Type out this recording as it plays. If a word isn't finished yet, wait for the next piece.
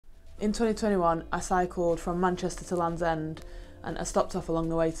In 2021, I cycled from Manchester to Land's End and I stopped off along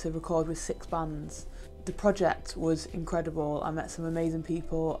the way to record with 6 bands. The project was incredible. I met some amazing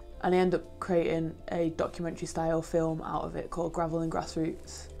people and I ended up creating a documentary style film out of it called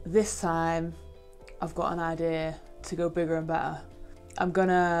Grassroots. This time I've got an idea to go bigger and better. I'm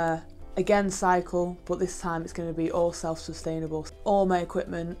gonna again cycle, but this time it's going to be all self-sustainable. All my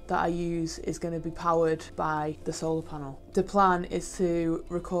equipment that I use is going to be powered by the solar panel. The plan is to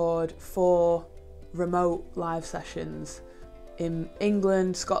record 4 remote live sessions in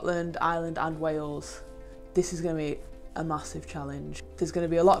England, Scotland, Ireland and Wales. This is going to be a massive challenge. There's going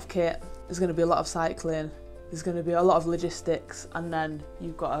to be a lot of kit, there's going to be a lot of cycling, there's going to be a lot of logistics, and then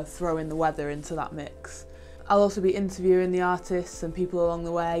you've got to throw in the weather into that mix. I'll also be interviewing the artists and people along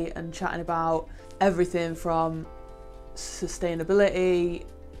the way and chatting about everything from sustainability,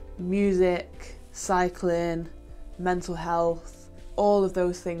 music, cycling, mental health. All of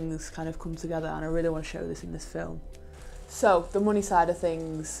those things kind of come together and I really want to show this in this film. So the money side of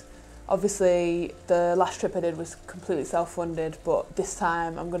things, obviously the last trip I did was completely self-funded, but this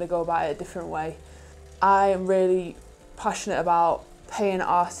time I'm going to go about it a different way. I am really passionate about paying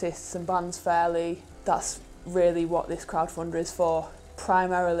artists and bands fairly. That's really what this crowdfunder is for,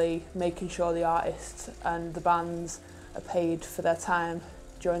 primarily making sure the artists and the bands are paid for their time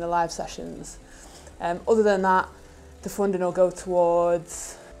during the live sessions. Other than that, the funding will go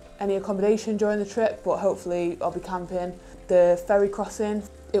towards any accommodation during the trip, but hopefully I'll be camping. The ferry crossing,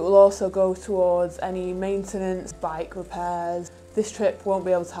 it will also go towards any maintenance, bike repairs. This trip won't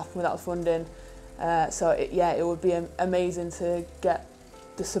be able to happen without funding, so it would be amazing to get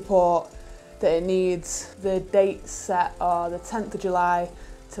the support that it needs. The dates set are the 10th of July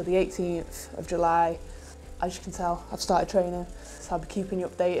till the 18th of July. As you can tell, I've started training, so I'll be keeping you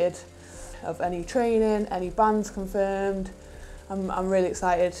updated of any training, any bands confirmed. I'm really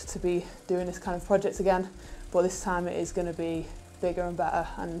excited to be doing this kind of project again, but this time it is going to be bigger and better,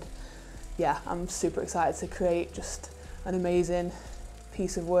 and yeah, I'm super excited to create just an amazing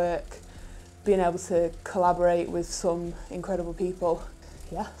piece of work, being able to collaborate with some incredible people.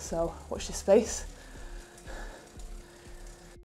 Yeah, so watch this space.